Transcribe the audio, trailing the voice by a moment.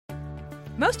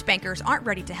Most bankers aren't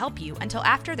ready to help you until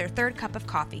after their third cup of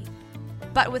coffee.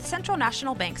 But with Central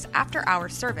National Bank's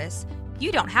after-hours service,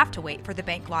 you don't have to wait for the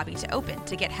bank lobby to open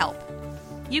to get help.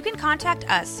 You can contact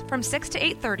us from 6 to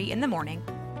 8:30 in the morning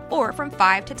or from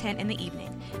 5 to 10 in the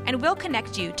evening, and we'll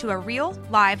connect you to a real,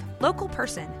 live, local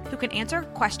person who can answer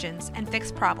questions and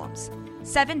fix problems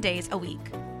 7 days a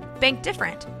week. Bank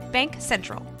different. Bank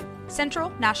Central. Central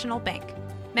National Bank.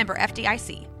 Member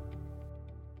FDIC.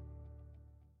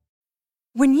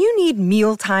 When you need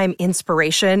mealtime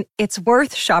inspiration, it's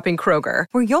worth shopping Kroger,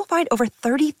 where you'll find over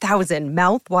 30,000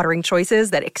 mouth-watering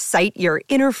choices that excite your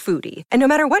inner foodie. And no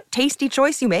matter what tasty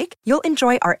choice you make, you'll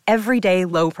enjoy our everyday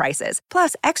low prices,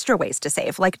 plus extra ways to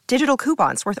save, like digital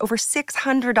coupons worth over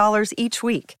 $600 each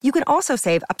week. You can also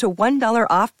save up to $1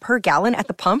 off per gallon at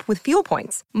the pump with fuel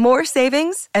points. More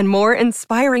savings and more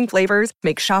inspiring flavors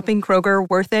make shopping Kroger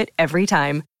worth it every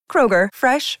time. Kroger,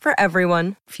 fresh for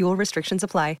everyone. Fuel restrictions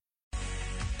apply.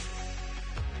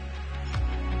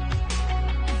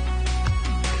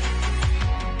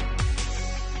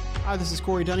 Hi, this is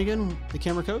Corey Dunnigan, the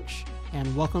camera coach,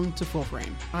 and welcome to Full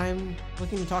Frame. I'm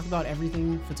looking to talk about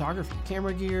everything photography,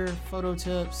 camera gear, photo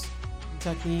tips,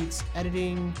 techniques,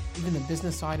 editing, even the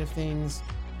business side of things.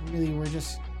 Really, we're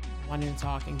just wanting to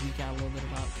talk and geek out a little bit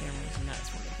about cameras and that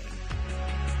sort of thing.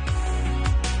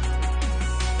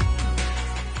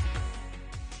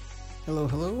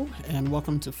 Hello, and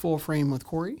welcome to Full Frame with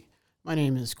Corey. My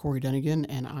name is Corey Dunnigan,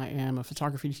 and I am a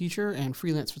photography teacher and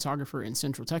freelance photographer in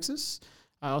Central Texas.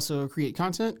 I also create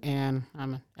content, and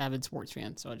I'm an avid sports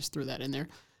fan, so I just threw that in there.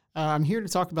 I'm here to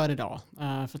talk about it all.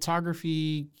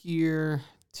 Photography, gear,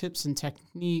 tips and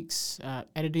techniques,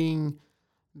 editing,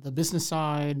 the business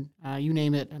side, you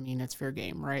name it. I mean, it's fair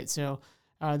game, right? So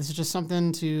this is just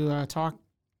something to talk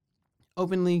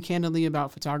openly, candidly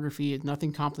about photography. It's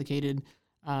nothing complicated,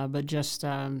 but just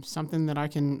something that I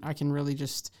can really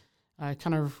just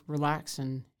kind of relax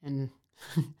and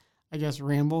I guess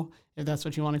ramble, if that's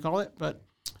what you want to call it. But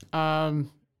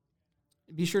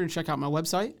be sure to check out my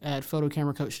website at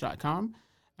photocameracoach.com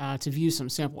to view some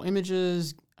sample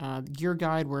images, gear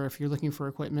guide, where if you're looking for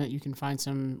equipment, you can find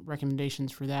some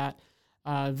recommendations for that,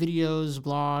 videos,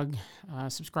 blog,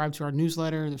 subscribe to our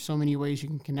newsletter. There's so many ways you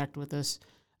can connect with us.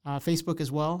 Facebook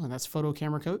as well, and that's Photo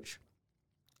Camera Coach.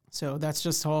 So that's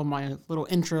just all my little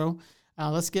intro.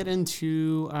 Let's get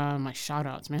into my shout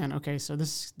outs, man. Okay, so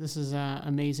this is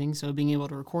amazing. So being able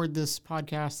to record this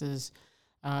podcast is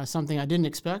something I didn't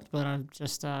expect, but I'm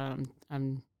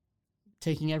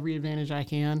taking every advantage I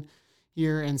can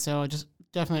here. And so just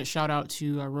definitely a shout out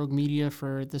to Rogue Media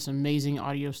for this amazing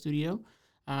audio studio.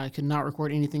 I could not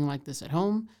record anything like this at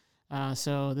home.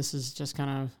 So this is just kind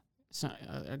of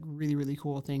a really, really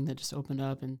cool thing that just opened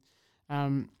up. And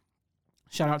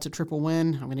shout out to Triple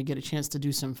Win. I'm going to get a chance to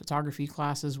do some photography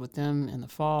classes with them in the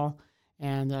fall.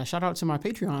 And shout out to my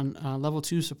Patreon level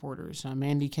 2 supporters,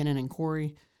 Mandy, Kenan, and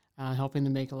Corey, helping to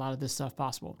make a lot of this stuff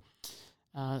possible.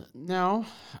 Now,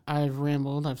 I've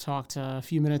rambled. I've talked a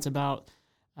few minutes about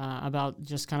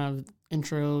just kind of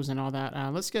intros and all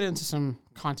that. Let's get into some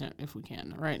content if we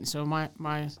can. All right. And so my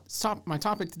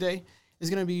topic today is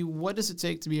going to be, what does it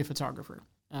take to be a photographer?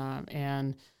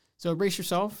 And so brace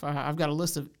yourself. I've got a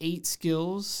list of 8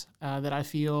 skills that I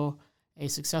feel a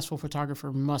successful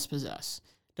photographer must possess.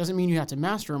 Doesn't mean you have to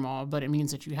master them all, but it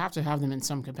means that you have to have them in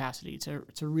some capacity to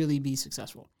really be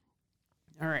successful.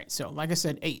 All right, so like I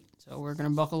said, 8. So we're going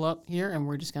to buckle up here, and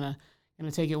we're just going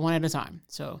to take it one at a time.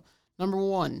 So number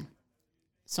 1,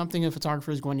 something a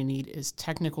photographer is going to need is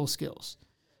technical skills.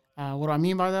 What do I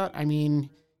mean by that? I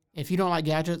mean, if you don't like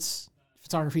gadgets,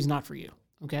 photography is not for you.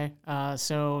 Okay,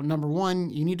 so number 1,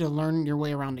 you need to learn your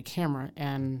way around the camera.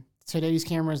 And today's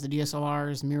cameras, the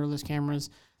DSLRs, mirrorless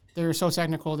cameras, they're so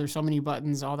technical. There's so many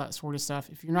buttons, all that sort of stuff.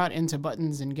 If you're not into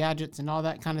buttons and gadgets and all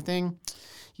that kind of thing,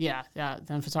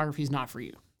 then photography is not for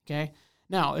you. Okay,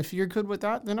 now if you're good with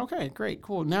that, then okay, great,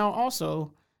 cool. Now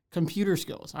also computer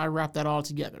skills. I wrap that all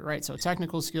together, right? So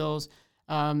technical skills.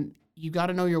 You got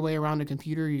to know your way around a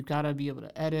computer. You've got to be able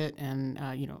to edit and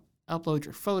upload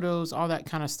your photos, all that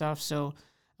kind of stuff. So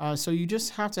you just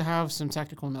have to have some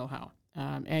technical know-how.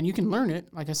 And you can learn it.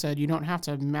 Like I said, you don't have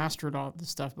to master it all the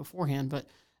stuff beforehand, but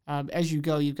as you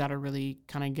go, you've got to really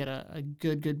kind of get a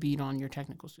good beat on your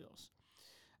technical skills.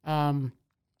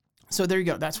 So there you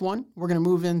go. That's 1. We're going to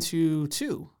move into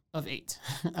 2 of 8.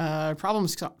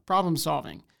 Problem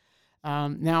solving.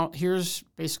 Now, here's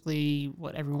basically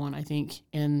what everyone, I think,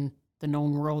 in the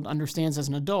known world understands as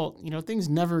an adult. Things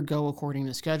never go according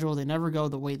to schedule. They never go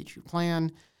the way that you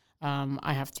plan.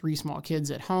 I have 3 small kids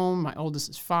at home. My oldest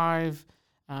is 5.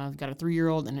 I've got a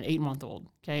 3-year-old and an 8-month-old.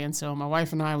 Okay, and so my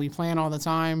wife and I, we plan all the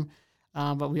time.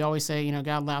 But we always say,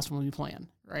 God laughs when we plan,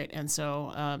 right? And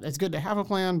so it's good to have a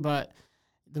plan, but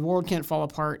the world can't fall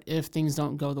apart if things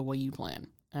don't go the way you plan.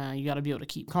 You got to be able to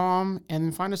keep calm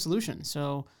and find a solution.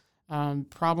 So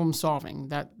problem solving,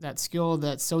 that skill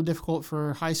that's so difficult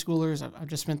for high schoolers. I've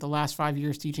just spent the last 5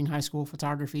 years teaching high school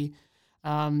photography.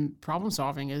 Problem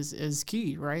solving is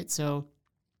key, right? So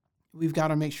we've got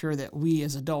to make sure that we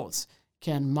as adults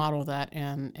can model that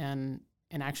and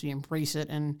actually embrace it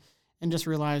and just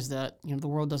realize that the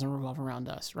world doesn't revolve around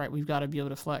us, right? We've got to be able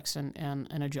to flex and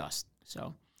adjust.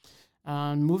 So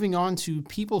moving on to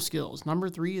people skills. Number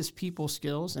 3 is people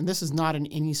skills, and this is not in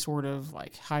any sort of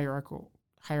like hierarchical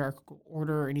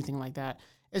order or anything like that.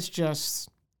 It's just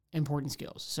important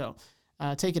skills. So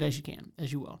take it as you can,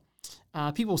 as you will.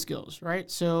 People skills, right?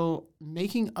 So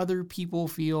making other people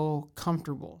feel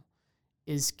comfortable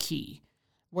is key.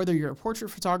 Whether you're a portrait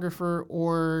photographer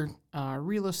or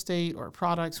real estate or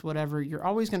products, whatever, you're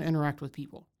always going to interact with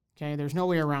people, okay? There's no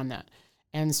way around that.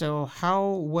 And so how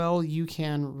well you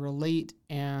can relate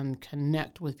and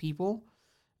connect with people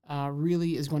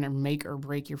really is going to make or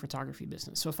break your photography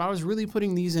business. So if I was really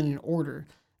putting these in an order,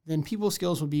 then people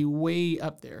skills would be way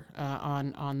up there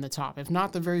on the top. If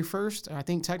not the very first, I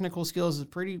think technical skills is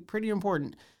pretty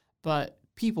important, but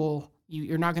people,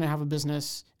 you're not going to have a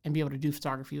business and be able to do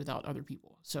photography without other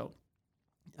people. So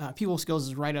people skills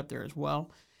is right up there as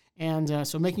well. And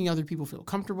so making other people feel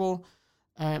comfortable.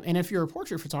 And if you're a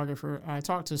portrait photographer, I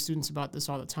talk to students about this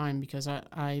all the time because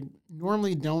I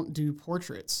normally don't do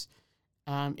portraits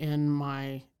in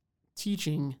my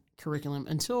teaching curriculum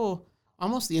until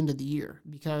almost the end of the year,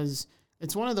 because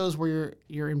it's one of those where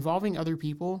you're involving other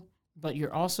people, but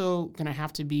you're also going to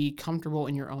have to be comfortable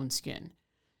in your own skin.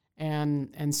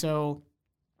 And so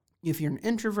if you're an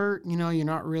introvert, you're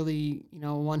not really,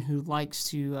 one who likes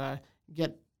to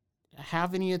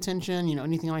have any attention,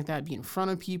 anything like that, be in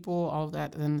front of people, all of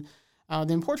that, then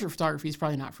portrait photography is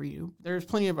probably not for you. There's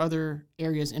plenty of other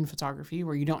areas in photography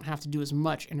where you don't have to do as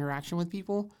much interaction with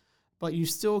people, but you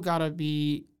still got to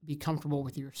be comfortable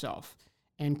with yourself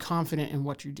and confident in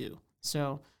what you do.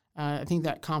 So I think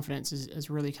that confidence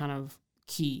is really kind of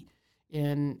key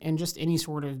in just any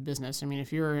sort of business. I mean,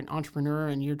 if you're an entrepreneur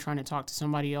and you're trying to talk to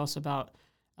somebody else about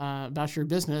your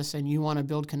business and you want to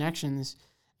build connections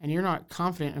and you're not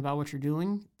confident about what you're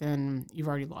doing, then you've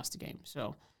already lost the game.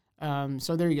 So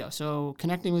there you go. So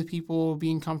connecting with people,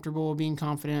 being comfortable, being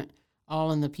confident,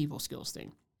 all in the people skills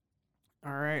thing.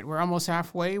 All right, we're almost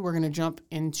halfway. We're going to jump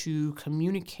into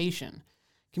communication.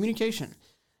 Communication.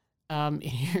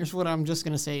 Here's what I'm just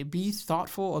going to say. Be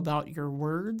thoughtful about your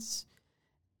words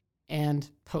and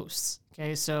posts.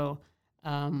 Okay, so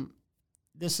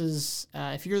this is,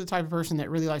 if you're the type of person that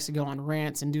really likes to go on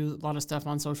rants and do a lot of stuff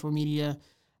on social media,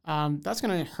 that's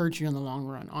going to hurt you in the long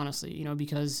run, honestly,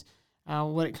 because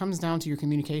when it comes down to your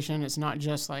communication, it's not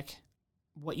just like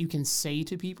what you can say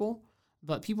to people,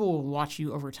 but people will watch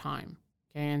you over time.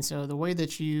 Okay, and so the way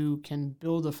that you can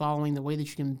build a following, the way that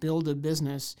you can build a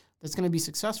business that's going to be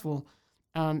successful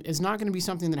is not going to be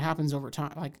something that happens over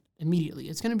time, like immediately.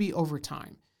 It's going to be over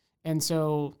time. And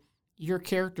so your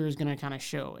character is going to kind of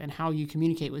show and how you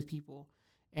communicate with people.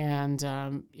 And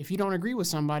if you don't agree with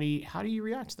somebody, how do you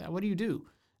react to that? What do you do?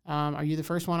 Are you the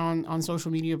first one on social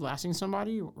media blasting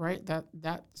somebody, right?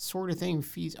 That sort of thing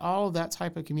feeds, all of that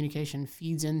type of communication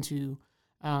feeds into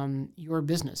your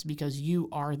business because you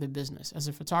are the business. As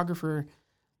a photographer,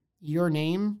 your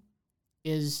name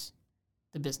is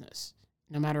the business.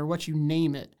 No matter what you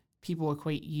name it, people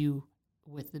equate you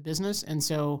with the business. And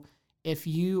so if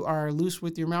you are loose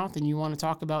with your mouth and you want to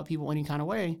talk about people any kind of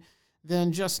way,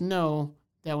 then just know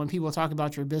that when people talk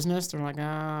about your business, they're like,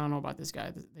 I don't know about this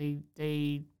guy.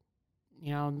 They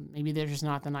maybe they're just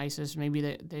not the nicest. Maybe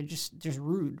they're just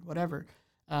rude, whatever.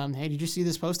 Hey, did you see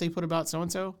this post they put about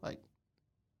so-and-so? Like,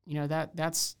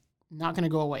 that's not going to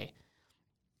go away.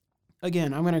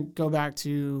 Again, I'm going to go back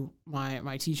to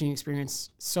my teaching experience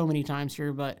so many times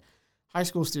here, but high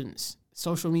school students,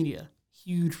 social media,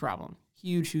 huge problem,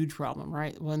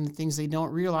 right? One of the things they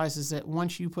don't realize is that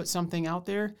once you put something out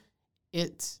there,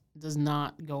 it does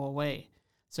not go away.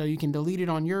 So you can delete it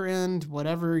on your end,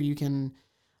 whatever. You can,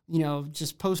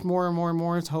 just post more and more and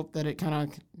more to hope that it kind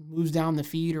of moves down the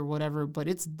feed or whatever, but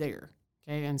it's there,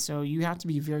 okay? And so you have to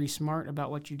be very smart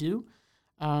about what you do,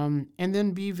 and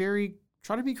then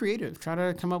try to be creative. Try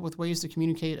to come up with ways to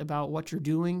communicate about what you're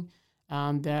doing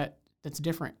that's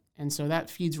different. And so that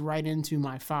feeds right into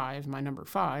my number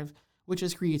 5, which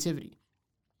is creativity.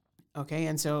 Okay,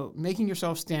 and so making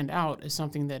yourself stand out is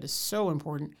something that is so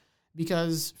important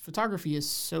because photography is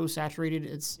so saturated,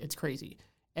 it's crazy.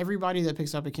 Everybody that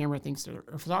picks up a camera thinks they're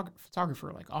a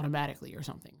photographer, like automatically or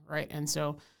something, right? And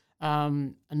so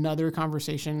Another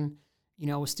conversation,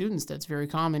 with students that's very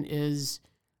common is,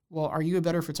 well, are you a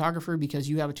better photographer because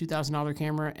you have a $2,000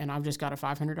 camera and I've just got a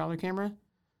 $500 camera?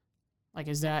 Like,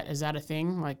 is that a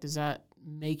thing? Like, does that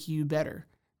make you better,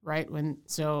 right?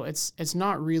 So it's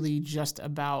not really just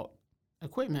about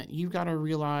equipment. You've got to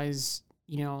realize,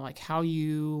 like how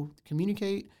you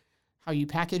communicate, how you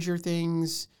package your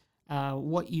things,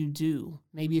 what you do.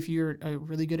 Maybe if you're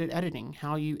really good at editing,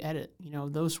 how you edit,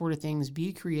 those sort of things.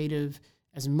 Be creative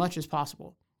as much as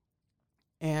possible,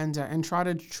 and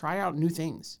try out new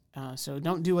things. So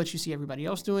don't do what you see everybody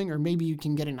else doing, or maybe you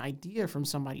can get an idea from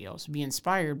somebody else, be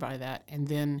inspired by that, and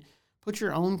then put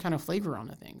your own kind of flavor on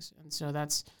the things. And so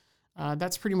that's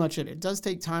pretty much it. It does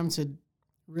take time to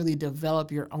really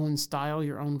develop your own style,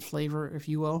 your own flavor, if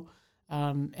you will.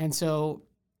 And so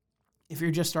if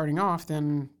you're just starting off,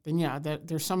 then yeah,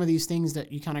 there's some of these things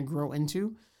that you kind of grow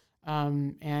into,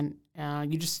 and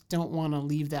you just don't want to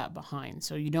leave that behind.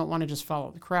 So you don't want to just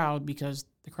follow the crowd, because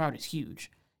the crowd is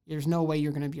huge. There's no way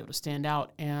you're going to be able to stand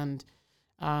out and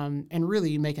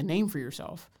really make a name for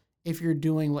yourself if you're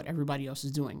doing what everybody else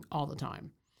is doing all the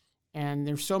time. And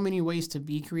there's so many ways to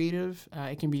be creative.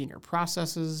 It can be in your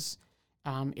processes.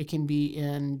 It can be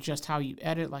in just how you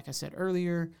edit, like I said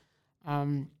earlier.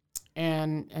 And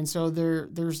so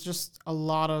there's just a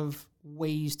lot of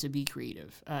ways to be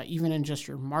creative, even in just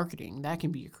your marketing. That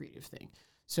can be a creative thing.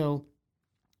 So,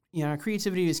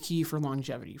 creativity is key for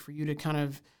longevity, for you to kind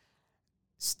of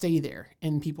stay there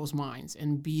in people's minds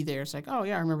and be there. It's like, oh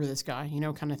yeah, I remember this guy,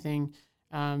 kind of thing.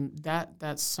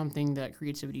 That's something that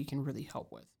creativity can really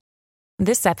help with.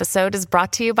 This episode is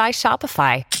brought to you by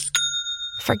Shopify.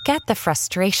 Forget the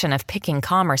frustration of picking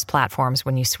commerce platforms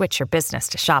when you switch your business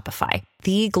to Shopify,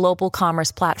 the global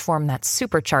commerce platform that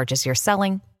supercharges your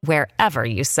selling wherever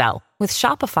you sell. With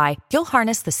Shopify, you'll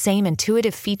harness the same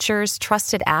intuitive features,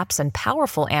 trusted apps, and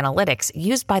powerful analytics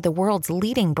used by the world's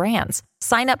leading brands.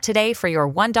 Sign up today for your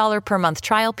 $1 per month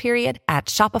trial period at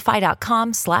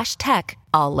shopify.com/tech,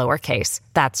 all lowercase.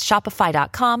 That's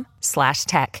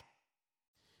shopify.com/tech.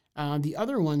 The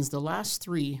other ones, the last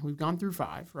three, we've gone through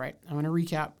 5, right? I'm going to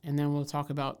recap, and then we'll talk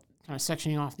about kind of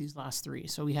sectioning off these last 3.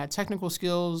 So we had technical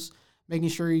skills, making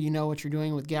sure you know what you're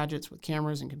doing with gadgets, with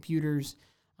cameras and computers,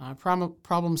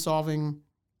 problem solving,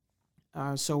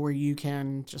 so where you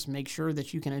can just make sure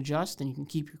that you can adjust and you can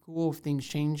keep your cool if things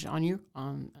change on you,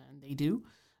 and they do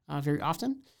very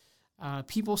often.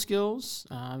 People skills,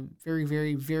 very,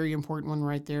 very, very important one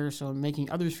right there. So making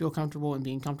others feel comfortable and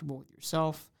being comfortable with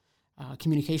yourself.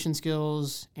 Communication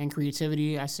skills and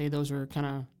creativity, I say those are kind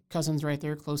of cousins right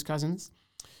there, close cousins.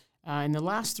 And the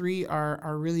last 3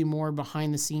 are really more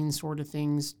behind the scenes sort of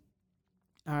things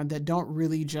that don't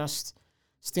really just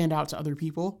stand out to other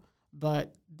people,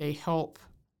 but they help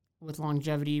with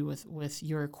longevity, with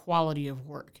your quality of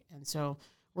work. And so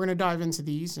we're going to dive into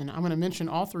these, and I'm going to mention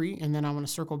all 3, and then I'm going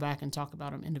to circle back and talk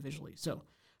about them individually. So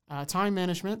time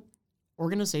management,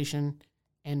 organization,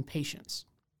 and patience.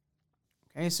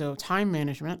 Okay, so time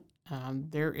management,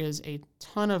 there is a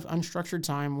ton of unstructured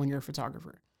time when you're a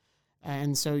photographer.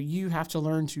 And so you have to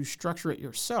learn to structure it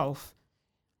yourself,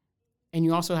 and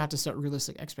you also have to set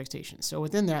realistic expectations. So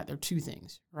within that, there are 2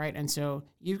 things, right? And so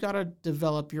you've got to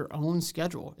develop your own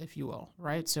schedule, if you will,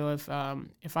 right? So if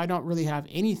I don't really have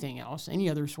anything else, any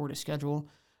other sort of schedule,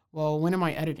 well, when am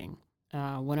I editing?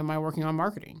 When am I working on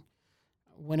marketing?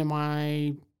 When am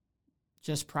I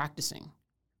just practicing?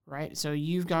 Right? So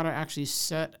you've got to actually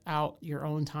set out your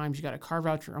own times. You got to carve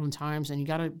out your own times, and you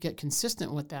got to get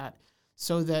consistent with that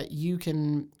so that you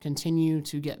can continue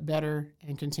to get better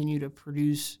and continue to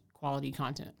produce quality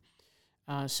content.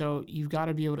 So you've got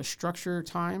to be able to structure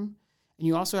time, and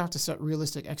you also have to set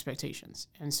realistic expectations.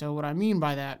 And so what I mean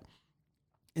by that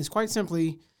is quite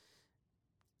simply,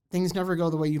 things never go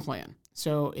the way you plan.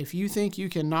 So if you think you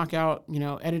can knock out,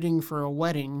 editing for a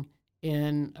wedding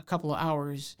in a couple of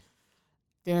hours,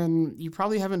 then you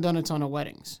probably haven't done a ton of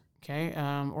weddings, okay?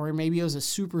 Or maybe it was a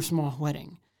super small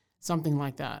wedding, something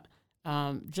like that.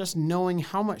 Just knowing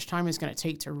how much time it's going to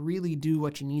take to really do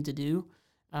what you need to do,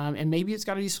 and maybe it's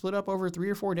got to be split up over 3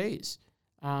 or 4 days.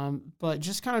 But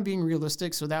just kind of being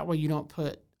realistic, so that way you don't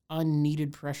put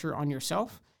unneeded pressure on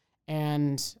yourself,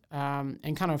 and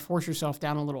kind of force yourself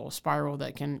down a little spiral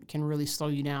that can really slow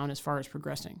you down as far as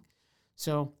progressing.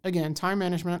 So again, time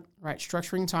management, right?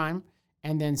 Structuring time,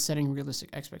 and then setting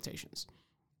realistic expectations.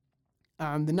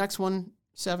 The next one,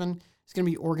 7, is going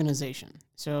to be organization.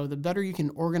 So the better you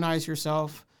can organize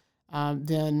yourself,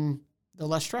 then the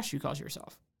less stress you cause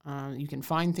yourself. You can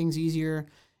find things easier.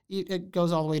 It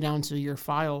goes all the way down to your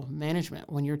file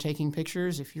management. When you're taking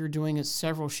pictures, if you're doing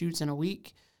several shoots in a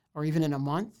week or even in a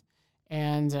month,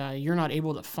 and you're not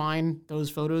able to find those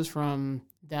photos from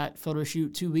that photo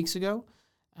shoot 2 weeks ago,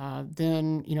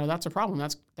 then, that's a problem.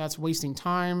 That's wasting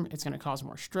time. It's going to cause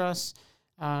more stress.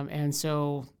 And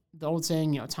so the old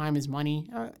saying, time is money,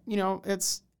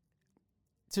 it's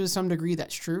to some degree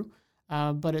that's true,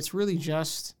 but it's really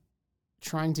just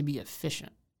trying to be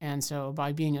efficient. And so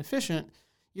by being efficient,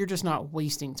 you're just not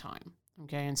wasting time.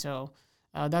 Okay. And so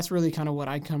that's really kind of what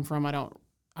I come from. I don't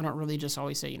really just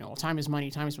always say, time is money,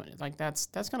 time is money. Like that's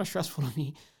kind of stressful to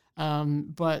me.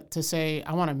 But to say,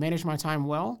 I want to manage my time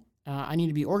well, I need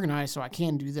to be organized so I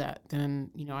can do that. Then,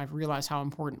 I've realized how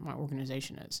important my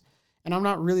organization is. And I'm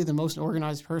not really the most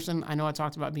organized person. I know I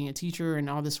talked about being a teacher and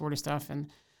all this sort of stuff. And,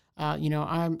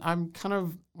 I'm kind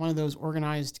of one of those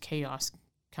organized chaos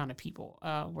kind of people,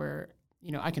 where,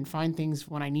 I can find things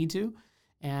when I need to.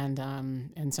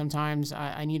 And sometimes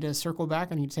I need to circle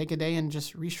back. I need to take a day and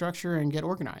just restructure and get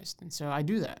organized. And so I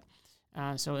do that.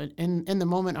 So in the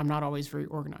moment, I'm not always very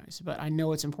organized, but I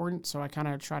know it's important. So I kind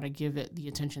of try to give it the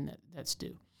attention that's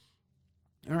due.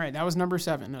 All right. That was number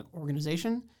 7,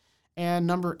 organization. And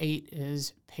number 8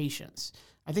 is patience.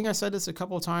 I think I said this a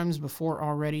couple of times before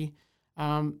already,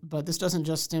 but this doesn't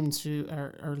just stem to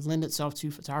or lend itself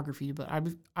to photography, but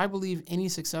I believe any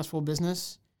successful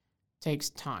business takes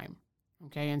time.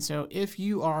 Okay. And so if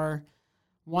you are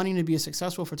wanting to be a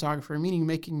successful photographer, meaning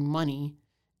making money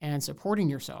and supporting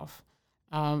yourself,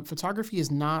 photography is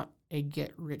not a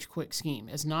get rich quick scheme.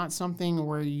 It's not something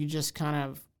where you just kind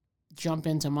of jump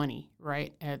into money,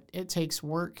 right? It takes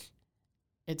work.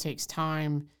 It takes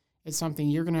time. It's something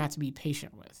you're going to have to be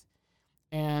patient with.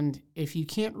 And if you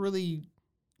can't really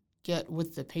get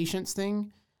with the patience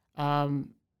thing,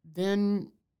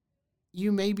 then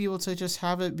you may be able to just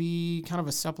have it be kind of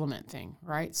a supplement thing,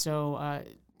 right? So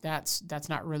that's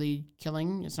not really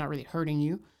killing. It's not really hurting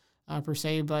you per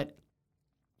se, but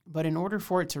in order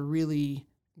for it to really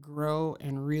grow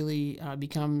and really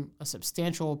become a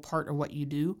substantial part of what you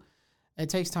do, it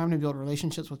takes time to build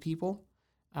relationships with people.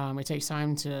 It takes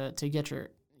time to get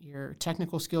your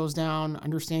technical skills down,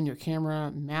 understand your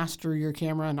camera, master your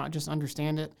camera, not just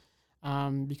understand it,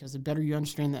 because the better you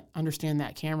understand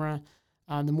that camera,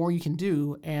 the more you can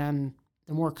do, and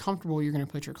the more comfortable you're going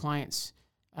to put your clients.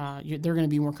 They're going to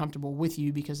be more comfortable with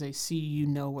you because they see you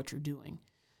know what you're doing.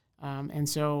 And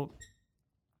so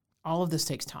all of this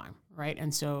takes time, right?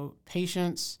 And so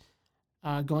patience,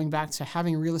 going back to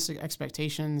having realistic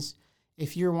expectations.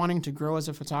 If you're wanting to grow as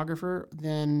a photographer,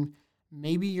 then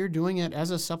maybe you're doing it as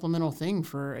a supplemental thing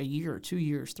for a year, 2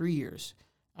 years, 3 years.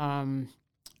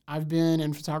 I've been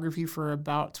in photography for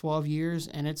about 12 years,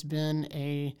 and it's been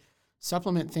a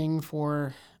supplement thing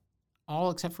for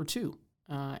all except for 2.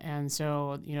 And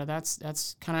so,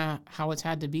 that's kind of how it's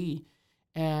had to be.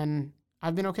 And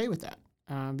I've been okay with that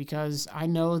because I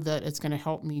know that it's going to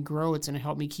help me grow. It's going to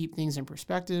help me keep things in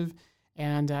perspective.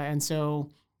 And so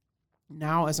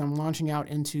now as I'm launching out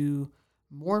into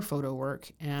more photo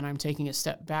work and I'm taking a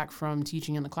step back from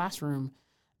teaching in the classroom,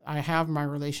 I have my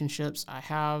relationships.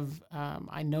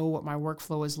 I know what my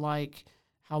workflow is like,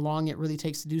 how long it really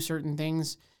takes to do certain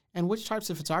things, and which types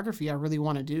of photography I really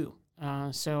want to do.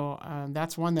 So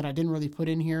that's one that I didn't really put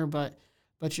in here, but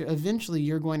eventually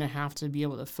you're going to have to be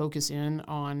able to focus in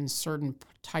on certain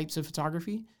types of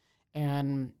photography,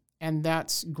 and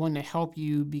that's going to help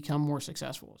you become more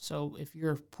successful. So if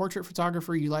you're a portrait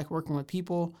photographer, you like working with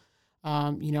people,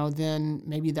 then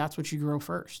maybe that's what you grow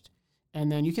first. And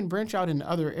then you can branch out into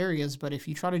other areas, but if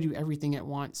you try to do everything at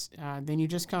once, then you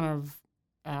just kind of,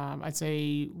 I'd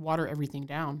say, water everything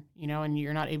down, and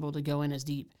you're not able to go in as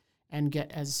deep and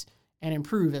and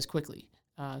improve as quickly.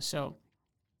 So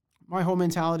my whole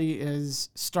mentality is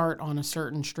start on a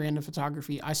certain strand of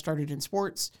photography. I started in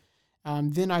sports.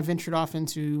 Then I ventured off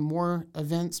into more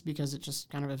events because it's just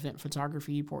kind of event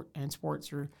photography and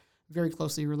sports are very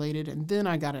closely related. And then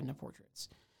I got into portraits.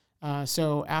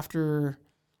 So after,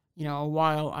 a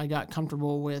while, I got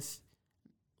comfortable with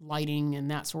lighting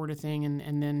and that sort of thing,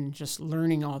 and then just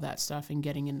learning all that stuff and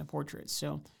getting into portraits.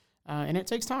 So, and it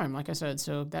takes time, like I said,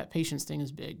 so that patience thing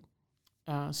is big.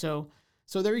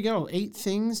 So there you go,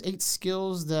 8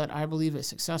 skills that I believe a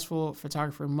successful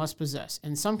photographer must possess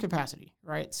in some capacity,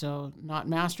 right? So not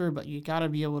master, but you got to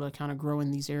be able to kind of grow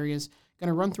in these areas. Going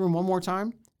to run through them one more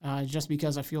time, just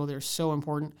because I feel they're so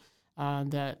important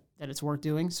that it's worth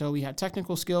doing. So we had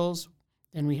technical skills,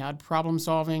 then we had problem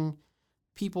solving,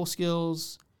 people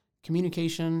skills,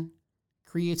 communication,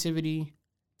 creativity,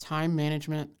 time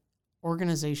management,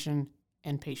 organization,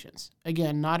 and patience.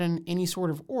 Again, not in any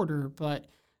sort of order, but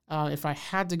if I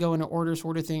had to go in an order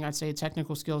sort of thing, I'd say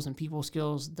technical skills and people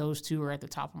skills, those 2 are at the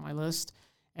top of my list.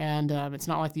 And it's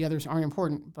not like the others aren't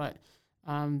important, but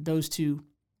those two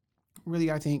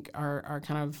really, I think, are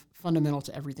kind of fundamental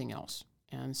to everything else.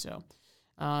 And so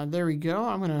there we go.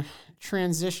 I'm going to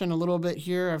transition a little bit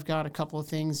here. I've got a couple of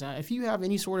things. If you have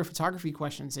any sort of photography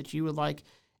questions that you would like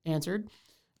answered,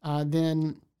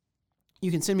 then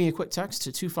you can send me a quick text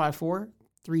to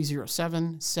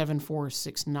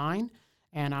 254-307-7469,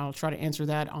 and I'll try to answer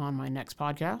that on my next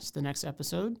podcast, the next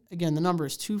episode. Again, the number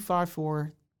is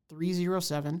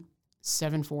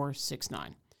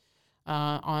 254-307-7469.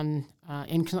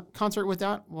 In concert with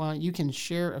that, well, you can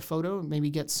share a photo, maybe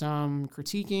get some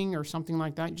critiquing or something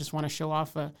like that. You just want to show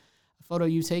off a photo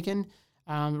you've taken.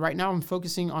 Right now, I'm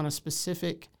focusing on a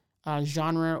specific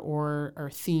genre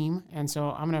or theme, and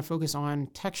so I'm going to focus on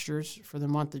textures for the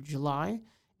month of July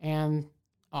and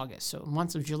August. So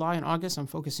months of July and August, I'm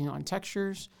focusing on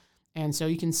textures, and so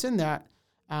you can send that.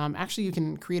 Actually, you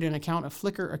can create an account, a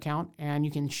Flickr account, and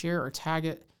you can share or tag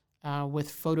it with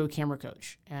Photo Camera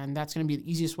Coach, and that's going to be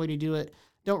the easiest way to do it.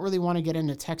 Don't really want to get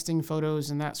into texting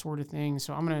photos and that sort of thing,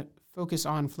 so I'm going to focus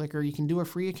on Flickr. You can do a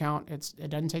free account. It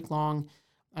doesn't take long,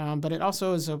 but it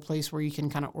also is a place where you can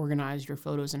kind of organize your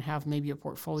photos and have maybe a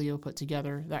portfolio put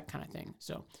together, that kind of thing.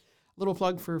 So little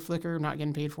plug for Flickr. I'm not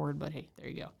getting paid for it, but hey, there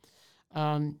you go.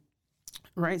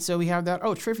 Right, so we have that.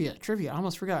 Oh, trivia. I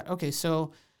almost forgot. Okay,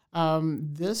 so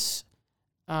this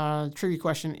trivia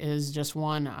question is just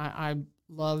one. I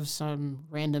love some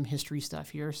random history stuff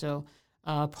here. So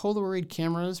Polaroid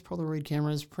cameras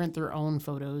print their own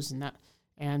photos, and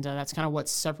that's kind of what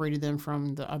separated them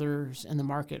from the others in the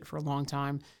market for a long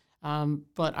time.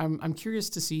 But I'm curious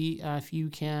to see if you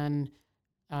can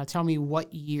tell me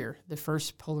what year the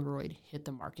first Polaroid hit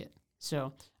the market.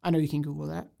 So I know you can Google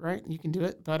that, right? You can do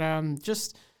it. But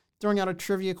just throwing out a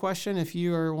trivia question, if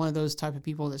you are one of those type of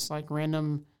people that's like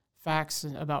random facts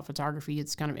about photography,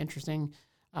 it's kind of interesting.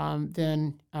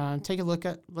 Then take a look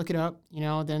it up,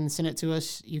 then send it to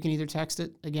us. You can either text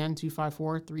it, again,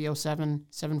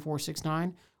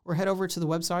 254-307-7469, or head over to the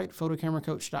website,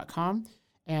 photocameracoach.com,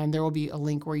 and there will be a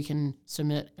link where you can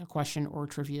submit a question or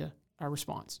trivia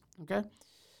response, okay?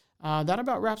 That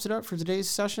about wraps it up for today's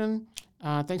session.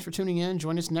 Thanks for tuning in.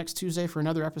 Join us next Tuesday for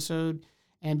another episode,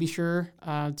 and be sure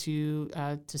to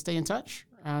stay in touch.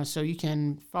 So you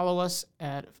can follow us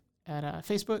at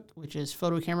Facebook, which is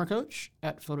Photo Camera Coach,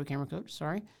 at Photo Camera Coach,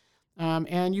 sorry.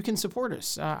 And you can support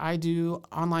us. I do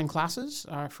online classes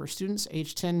for students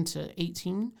aged 10 to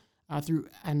 18 through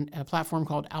a platform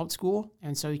called OutSchool.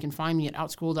 And so you can find me at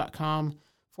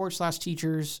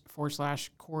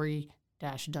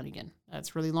outschool.com/teachers/Corey-Dunnigan.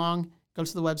 That's really long. Go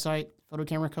to the website,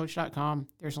 photocameracoach.com.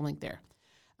 There's a link there.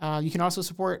 You can also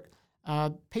support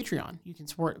Patreon. You can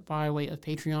support by way of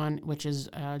Patreon, which is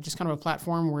just kind of a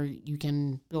platform where you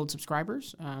can build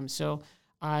subscribers. So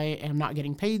I am not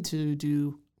getting paid to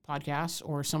do podcasts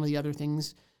or some of the other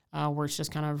things where it's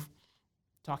just kind of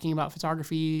talking about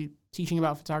photography, teaching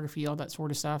about photography, all that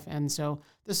sort of stuff. And so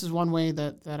this is one way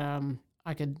that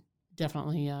I could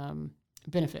definitely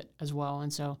benefit as well.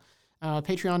 And so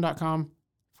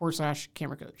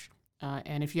patreon.com/camera coach.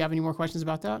 And if you have any more questions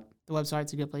about that, the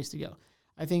website's a good place to go.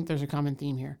 I think there's a common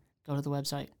theme here. Go to the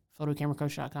website,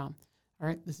 photocameracoach.com. All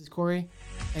right, this is Corey.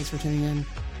 Thanks for tuning in.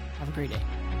 Have a great day.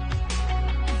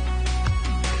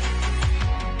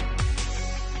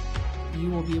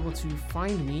 You will be able to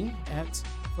find me at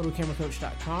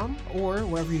photocameracoach.com or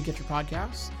wherever you get your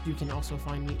podcasts. You can also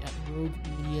find me at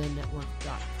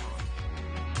roguemedianetwork.com.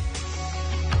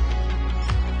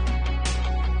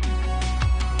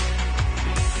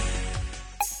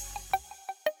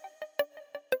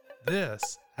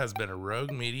 This has been a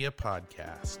Rogue Media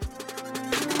podcast.